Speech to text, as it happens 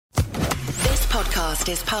podcast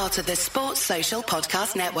is part of the Sports Social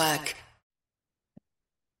Podcast Network.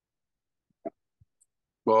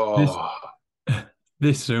 Oh.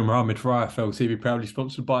 This Mohammed Fryer TV proudly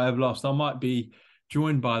sponsored by Everlast. I might be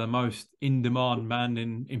joined by the most in-demand man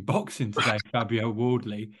in boxing today, Fabio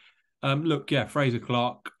Wardley. Frazer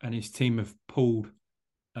Clarke and his team have pulled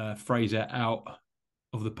Frazer out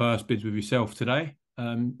of the purse bids with yourself today.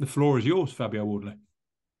 The floor is yours, Fabio Wardley.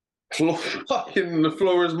 The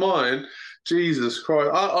floor is mine. Jesus Christ.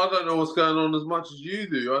 I don't know what's going on as much as you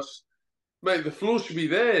do. Mate, the floor should be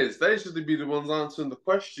theirs. They should be the ones answering the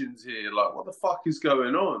questions here. Like, what the fuck is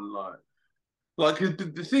going on? Like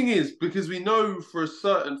the thing is, because we know for a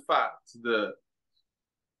certain fact that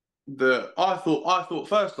I thought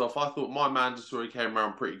first off, I thought my mandatory came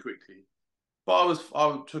around pretty quickly. But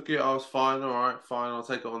I took it. I was fine. All right, fine. I'll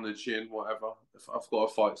take it on the chin. Whatever. If I've got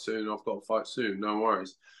to fight soon, I've got to fight soon. No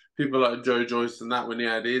worries. People like Joe Joyce and that, when he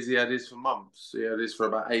had his for months. He had his for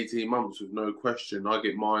about 18 months with no question. I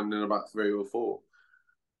get mine in about 3 or 4.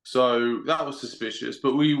 So that was suspicious.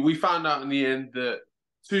 But we found out in the end that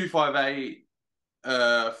 258,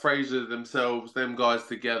 Frazer themselves, them guys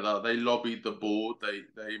together, they lobbied the board. They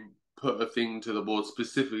put a thing to the board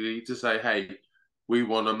specifically to say, hey, we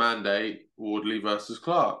want to mandate Wardley versus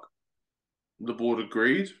Clarke. The board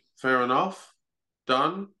agreed. Fair enough.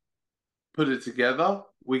 Done. Put it together.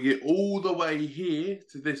 We get all the way here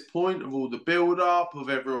to this point of all the build-up of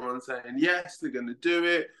everyone saying, yes, they're going to do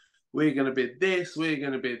it. We're going to bid this. We're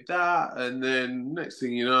going to bid that. And then next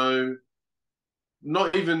thing you know,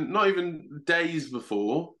 not even days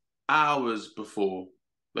before, hours before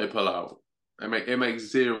they pull out. It makes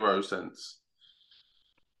zero sense.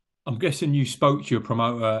 I'm guessing you spoke to your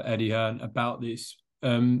promoter, Eddie Hearn, about this.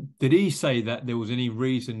 Did he say that there was any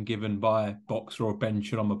reason given by Boxer or Ben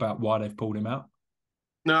Shalom about why they've pulled him out?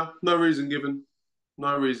 No reason given.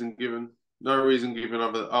 No reason given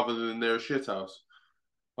other than they're a shithouse.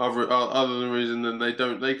 Other than the reason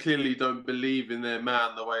that they clearly don't believe in their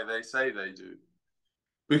man the way they say they do.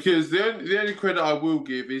 Because the only credit I will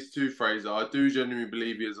give is to Frazer. I do genuinely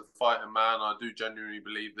believe he is a fighting man. I do genuinely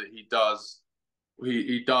believe that he does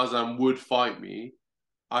and would fight me.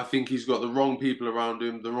 I think he's got the wrong people around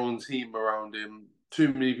him, the wrong team around him,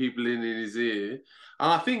 too many people in his ear.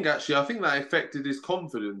 And I think that affected his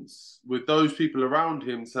confidence with those people around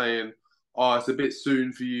him saying, oh, it's a bit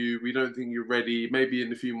soon for you. We don't think you're ready. Maybe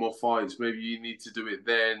in a few more fights, maybe you need to do it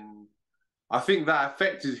then. I think that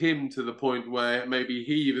affected him to the point where maybe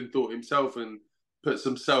he even thought himself and put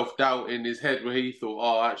some self-doubt in his head where he thought,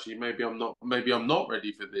 oh, actually, maybe I'm not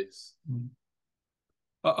ready for this.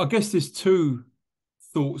 I guess there's two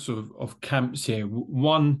thoughts of camps here.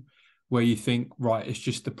 One where you think, right, it's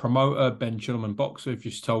just the promoter, Ben Shalom and Boxer, have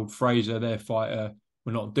just told Frazer, their fighter,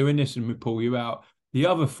 we're not doing this and we pull you out. The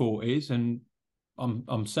other thought is, and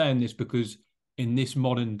I'm saying this because in this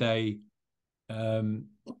modern day, in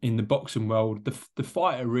the boxing world, the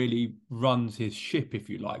fighter really runs his ship, if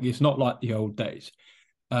you like. It's not like the old days.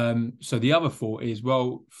 So the other thought is,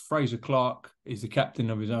 well, Frazer Clarke is the captain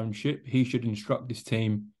of his own ship. He should instruct his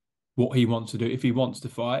team what he wants to do. If he wants to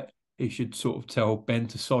fight, he should sort of tell Ben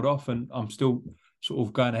to sod off, and I'm still sort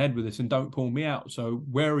of going ahead with this and don't pull me out. So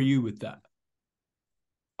where are you with that?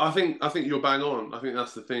 I think you're bang on. I think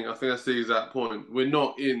that's the thing. I think that's the exact point. We're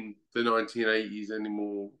not in the 1980s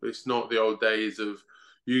anymore. It's not the old days of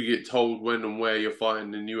you get told when and where you're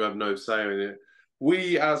fighting and you have no say in it.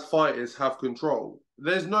 We as fighters have control.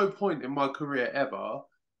 There's no point in my career ever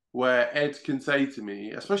where Ed can say to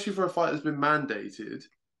me, especially for a fight that's been mandated,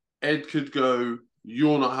 Ed could go,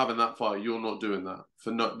 you're not having that fight. You're not doing that.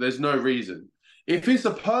 There's no reason. If it's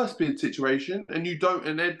a purse bid situation and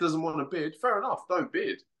Ed doesn't want to bid, fair enough, don't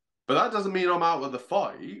bid. But that doesn't mean I'm out of the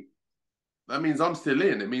fight. That means I'm still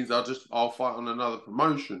in. It means I'll fight on another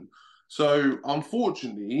promotion. So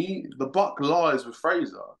unfortunately, the buck lies with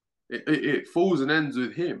Frazer. It falls and ends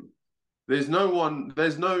with him. I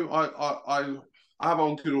have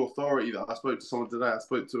on good authority that I spoke to someone today. I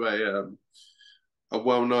spoke to a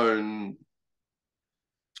well-known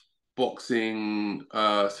boxing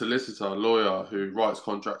solicitor, lawyer who writes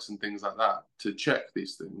contracts and things like that to check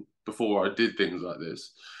these things before I did things like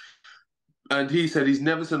this. And he said he's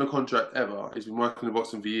never seen a contract ever. He's been working in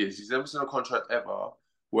boxing for years. He's never seen a contract ever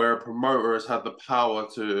where a promoter has had the power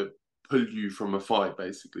to pull you from a fight,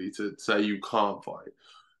 basically, to say you can't fight.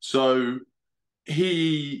 So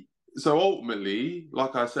ultimately,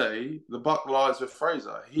 like I say, the buck lies with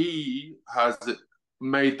Frazer. He has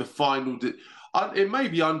made the final. It may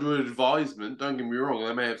be under advisement. Don't get me wrong.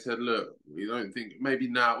 They may have said, "Look, we don't think maybe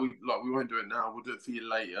now we won't do it now. We'll do it for you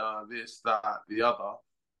later. This, that, the other."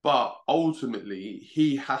 But ultimately,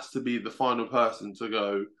 he has to be the final person to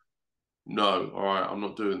go, no, all right, I'm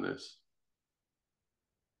not doing this.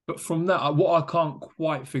 But from that, what I can't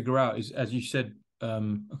quite figure out is, as you said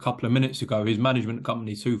a couple of minutes ago, his management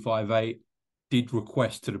company 258 did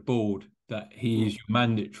request to the board that he is your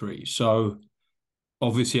mandatory. So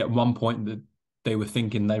obviously, at one point that they were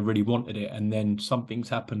thinking they really wanted it, and then something's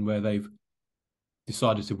happened where they've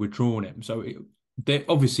decided to withdraw him. So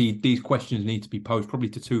obviously these questions need to be posed probably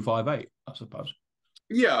to 258, I suppose.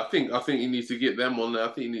 Yeah, I think he needs to get them on there. I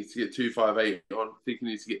think he needs to get 258 on. I think he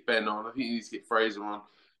needs to get Ben on. I think he needs to get Frazer on.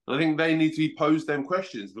 And I think they need to be posed them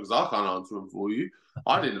questions because I can't answer them for you.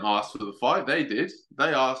 I didn't ask for the fight. They did.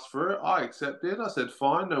 They asked for it. I accepted. I said,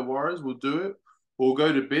 fine, no worries. We'll do it. We'll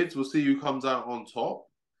go to bids. We'll see who comes out on top.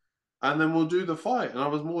 And then we'll do the fight. And I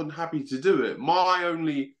was more than happy to do it. My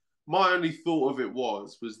only thought of it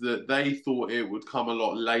was that they thought it would come a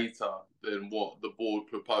lot later than what the board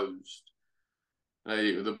proposed.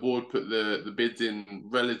 The board put the bids in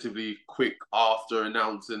relatively quick after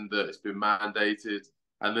announcing that it's been mandated,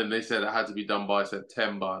 and then they said it had to be done by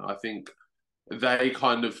September. And I think they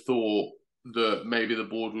kind of thought that maybe the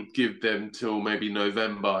board would give them till maybe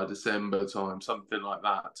November, December time, something like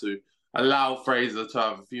that, to allow Frazer to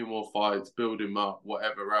have a few more fights, build him up,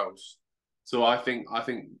 whatever else. So I think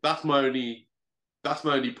that's my only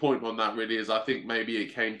point on that really is I think maybe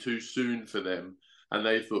it came too soon for them and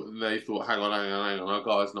they thought hang on, our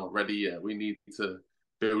guy's not ready yet. We need to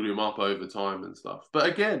build him up over time and stuff. But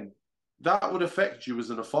again, that would affect you as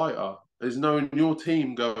a fighter. There's knowing your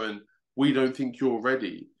team going, we don't think you're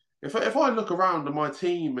ready. If I look around at my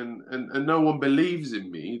team and no one believes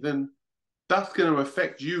in me, then that's going to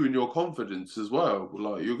affect you and your confidence as well.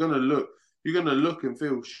 Like you're going to look and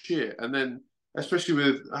feel shit, and then especially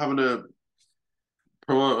with having a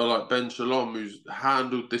promoter like Ben Shalom who's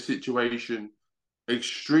handled the situation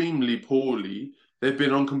extremely poorly. They've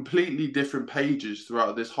been on completely different pages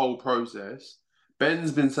throughout this whole process.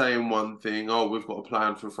 Ben's been saying one thing, oh, we've got a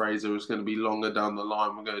plan for Frazer, it's going to be longer down the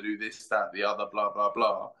line, we're going to do this, that, the other, blah, blah,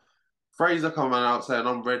 blah. Frazer coming out saying,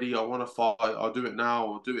 I'm ready, I want to fight, I'll do it now,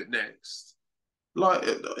 I'll do it next. Like,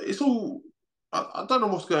 it's all, I don't know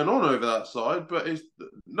what's going on over that side, but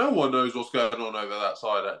no one knows what's going on over that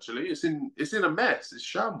side, actually. It's in a mess, it's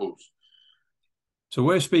shambles. So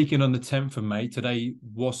we're speaking on the 10th of May. Today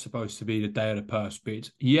was supposed to be the day of the purse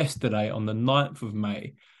bids. Yesterday, on the 9th of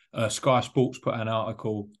May, Sky Sports put an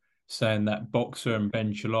article saying that Boxer and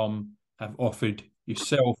Ben Shalom have offered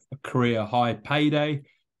yourself a career high payday.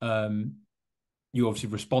 You obviously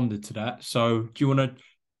responded to that. So do you want to,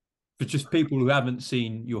 for just people who haven't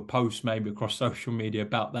seen your posts maybe across social media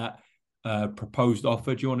about that proposed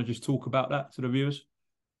offer, do you want to just talk about that to the viewers?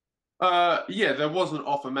 Yeah, there was an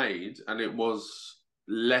offer made, and it was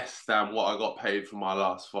less than what I got paid for my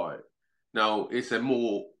last fight. Now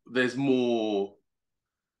there's more.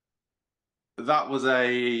 That was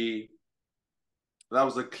a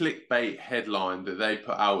clickbait headline that they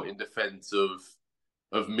put out in defense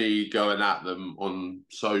of me going at them on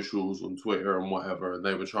socials, on Twitter and whatever, and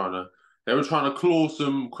they were trying to claw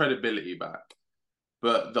some credibility back.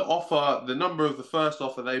 But the number of the first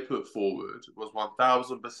offer they put forward was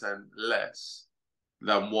 1,000% less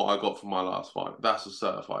than what I got for my last fight. That's a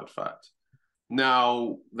certified fact.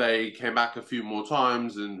 Now they came back a few more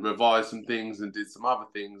times and revised some things and did some other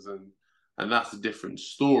things, and that's a different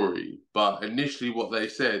story. But initially, what they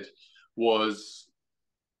said was,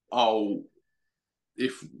 "Oh,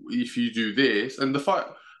 if you do this and the fight,"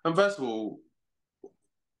 and first of all,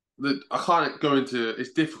 I can't go into.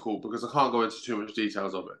 It's difficult because I can't go into too much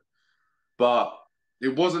details of it. But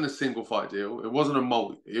it wasn't a single fight deal. It wasn't a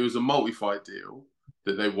multi. It was a multi-fight deal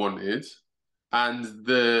that they wanted, and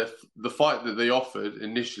the fight that they offered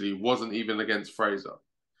initially wasn't even against Frazer.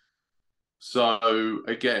 So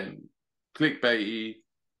again, clickbaity,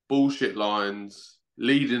 bullshit lines,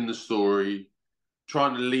 leading the story,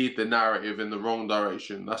 trying to lead the narrative in the wrong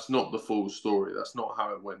direction. That's not the full story. That's not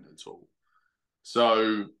how it went at all.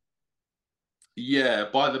 So yeah,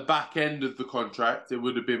 by the back end of the contract, it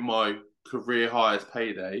would have been my career highest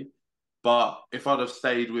payday. But if I'd have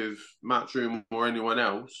stayed with Matchroom or anyone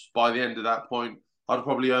else, by the end of that point, I'd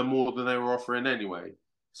probably earn more than they were offering anyway.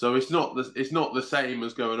 So it's not the same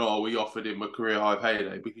as going, oh, we offered him a career high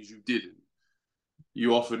payday, because you didn't.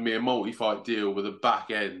 You offered me a multi-fight deal with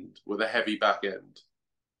a heavy back end.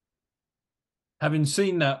 Having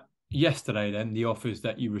seen that yesterday, then the offers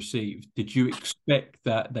that you received, did you expect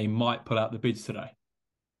that they might put out the bids today?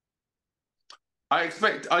 I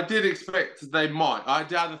did expect they might. I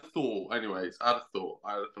had a thought, anyways. I had a thought.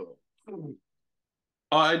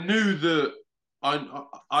 I knew that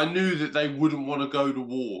I knew that they wouldn't want to go to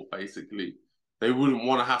war. Basically, they wouldn't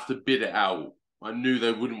want to have to bid it out. I knew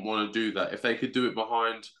they wouldn't want to do that. If they could do it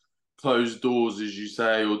behind closed doors, as you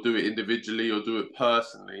say, or do it individually, or do it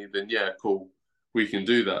personally, then yeah, cool, we can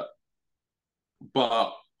do that.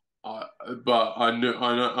 But I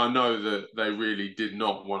know that they really did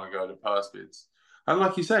not want to go to purse bids. And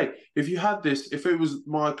like you say, if it was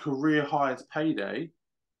my career highest payday,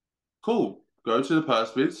 cool, go to the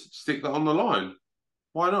purse bids, stick that on the line.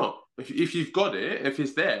 Why not? If you've got it, if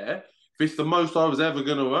it's there, if it's the most I was ever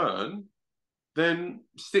going to earn, then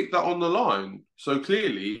stick that on the line. So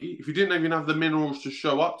clearly, if you didn't even have the minerals to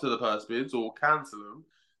show up to the purse bids or cancel them,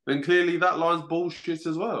 then clearly that line's bullshit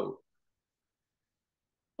as well.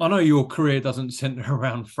 I know your career doesn't centre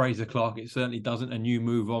around Frazer Clarke. It certainly doesn't, and you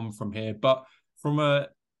move on from here. But from a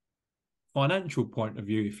financial point of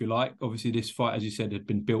view, if you like, obviously this fight, as you said, had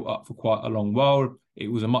been built up for quite a long while. It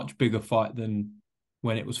was a much bigger fight than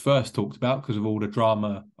when it was first talked about because of all the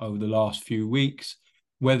drama over the last few weeks.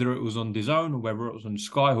 Whether it was on DAZN or whether it was on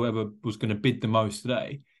Sky, whoever was going to bid the most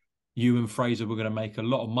today, you and Frazer were going to make a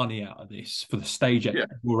lot of money out of this for the stage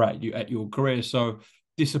you're at your career. So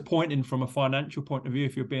disappointing from a financial point of view,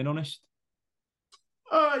 if you're being honest.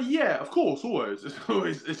 Yeah, of course, always.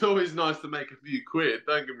 It's always nice to make a few quid.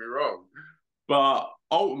 Don't get me wrong, but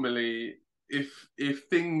ultimately, if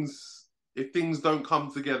things don't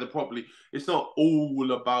come together properly, it's not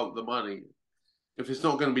all about the money. If it's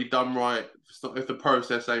not going to be done right, if the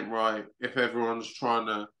process ain't right, if everyone's trying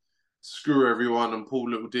to screw everyone and pull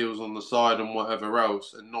little deals on the side and whatever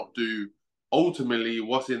else, and not do ultimately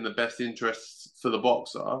what's in the best interests for the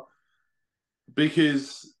boxer,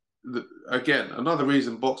 because again, another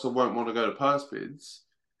reason boxer won't want to go to purse bids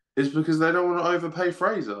is because they don't want to overpay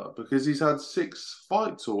Frazer because he's had 6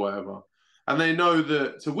 fights or whatever. And they know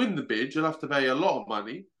that to win the bid, you'll have to pay a lot of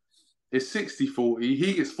money. It's 60-40.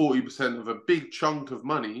 He gets 40% of a big chunk of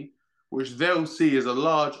money, which they'll see as a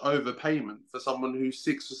large overpayment for someone who's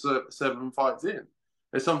 6 or 7 fights in.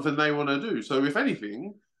 It's something they want to do. So if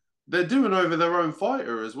anything, they're doing over their own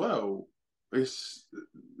fighter as well. It's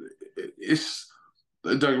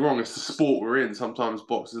don't get me wrong, it's the sport we're in. Sometimes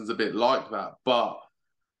boxing's a bit like that. But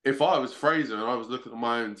if I was Frazer and I was looking at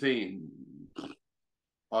my own team,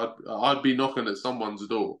 I'd be knocking at someone's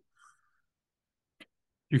door.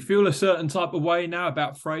 Do you feel a certain type of way now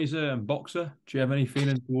about Frazer and Boxer? Do you have any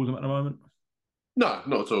feelings towards them at the moment? No,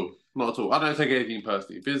 not at all. Not at all. I don't take anything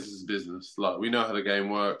personally. Business is business. Like, we know how the game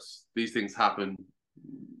works. These things happen.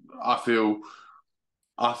 I feel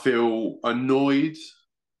annoyed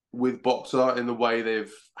with Boxer in the way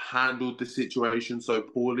they've handled the situation so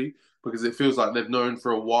poorly, because it feels like they've known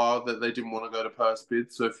for a while that they didn't want to go to purse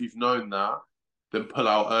bids. So if you've known that, then pull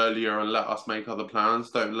out earlier and let us make other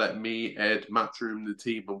plans. Don't let me, Ed, Matchroom, the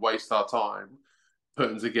team, and waste our time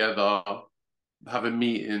putting together, having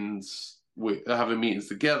meetings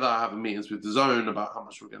together, having meetings with DAZN about how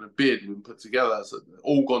much we're going to bid and put together. So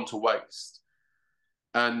all gone to waste.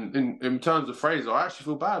 And in terms of Frazer, I actually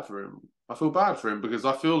feel bad for him. I feel bad for him because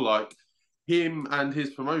I feel like him and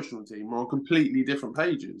his promotional team are on completely different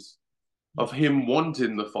pages of him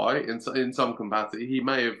wanting the fight in some capacity. He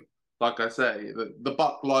may have, like I say, the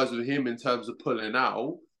buck lies with him in terms of pulling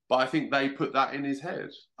out, but I think they put that in his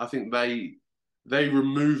head. I think they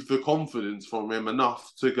removed the confidence from him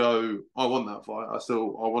enough to go, I want that fight.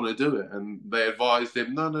 I want to do it. And they advised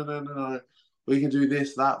him, no. We can do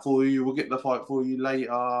this, that for you. We'll get the fight for you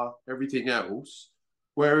later, everything else.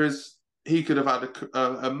 Whereas he could have had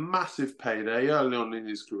a massive payday early on in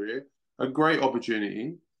his career, a great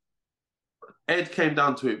opportunity. Ed came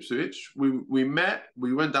down to Ipswich. We met.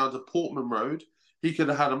 We went down to Portman Road. He could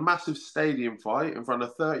have had a massive stadium fight in front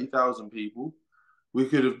of 30,000 people. We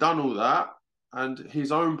could have done all that, and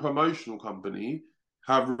his own promotional company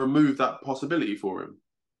have removed that possibility for him.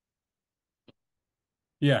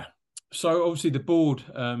 Yeah. So obviously the board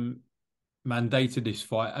mandated this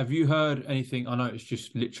fight. Have you heard anything? I know it's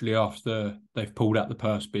just literally after they've pulled out the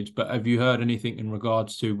purse bids, but have you heard anything in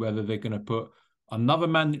regards to whether they're going to put another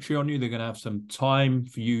mandatory on you? They're going to have some time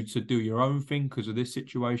for you to do your own thing because of this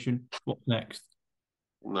situation. What's next?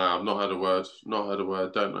 No, I've not heard a word. Not heard a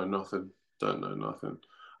word. Don't know nothing. I don't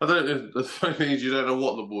know. The funny thing is, you don't know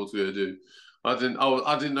what the board's going to do. I didn't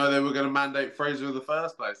know they were going to mandate Frazer in the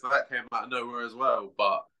first place. So that came out of nowhere as well.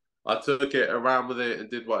 But I took it around with it and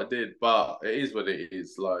did what I did. But it is what it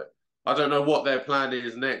is. Like, I don't know what their plan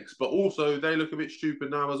is next. But also, they look a bit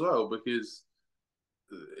stupid now as well because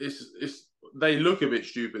they look a bit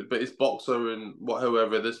stupid. But it's Boxer and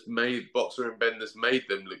whoever Boxer and Ben that's made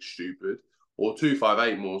them look stupid, or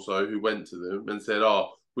 258 more so, who went to them and said,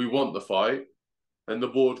 "Oh, we want the fight." And the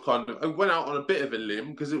board kind of went out on a bit of a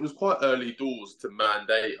limb because it was quite early doors to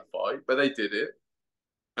mandate a fight, but they did it.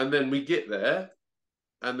 And then we get there,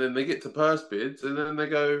 and then they get to purse bids, and then they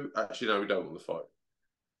go, actually, no, we don't want the fight.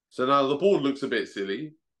 So now the board looks a bit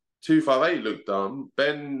silly. 258 look dumb.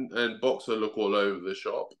 Ben and Boxer look all over the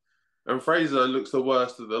shop. And Frazer looks the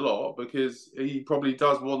worst of the lot because he probably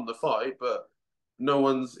does want the fight, but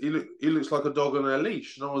he looks like a dog on a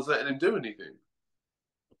leash. No one's letting him do anything.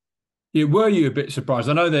 Yeah, were you a bit surprised?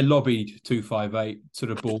 I know they lobbied 258 to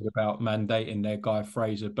the board about mandating their guy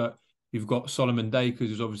Frazer, but you've got Solomon Dacres,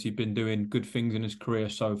 who's obviously been doing good things in his career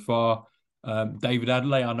so far. David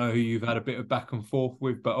Adelaide, I know who you've had a bit of back and forth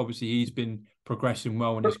with, but obviously he's been progressing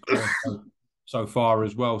well in his career so far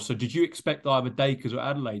as well. So did you expect either Dacres or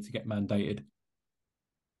Adelaide to get mandated?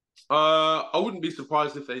 I wouldn't be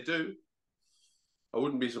surprised if they do.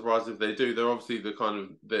 They're obviously the kind of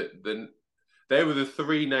they were the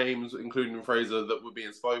three names, including Frazer, that were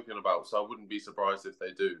being spoken about. So I wouldn't be surprised if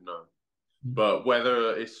they do. No, but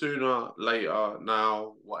whether it's sooner, later,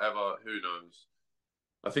 now, whatever, who knows?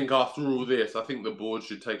 I think after all this, I think the board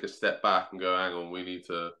should take a step back and go, hang on, we need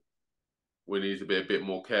to be a bit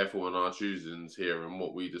more careful in our choosings here and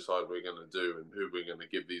what we decide we're going to do and who we're going to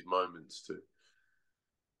give these moments to.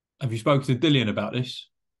 Have you spoken to Dillian about this?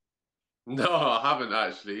 No, I haven't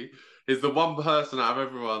actually. He's the one person out of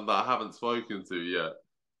everyone that I haven't spoken to yet.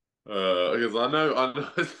 Because I know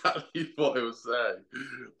exactly what he was saying.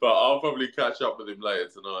 But I'll probably catch up with him later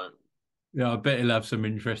tonight. Yeah, I bet he'll have some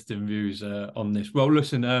interesting views on this. Well,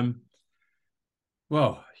 listen,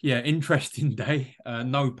 interesting day.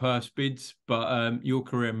 No purse bids, but your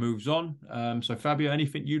career moves on. So, Fabio,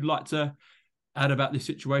 anything you'd like to add about this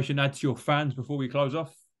situation, add to your fans before we close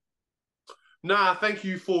off? Nah, thank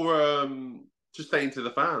you for just saying to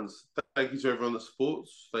the fans. Thank you to everyone that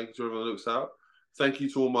supports. Thank you to everyone that looks out. Thank you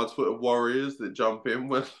to all my Twitter warriors that jump in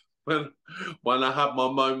when I have my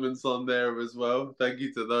moments on there as well. Thank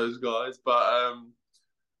you to those guys. But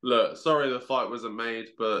look, sorry the fight wasn't made,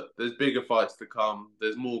 but there's bigger fights to come.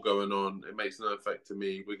 There's more going on. It makes no effect to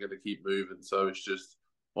me. We're going to keep moving. So it's just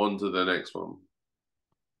on to the next one.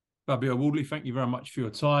 Fabio Wardley, thank you very much for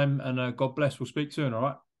your time. And God bless. We'll speak soon, all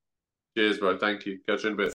right? Cheers, bro. Thank you. Catch you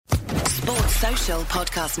in a bit. Sports Social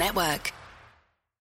Podcast Network.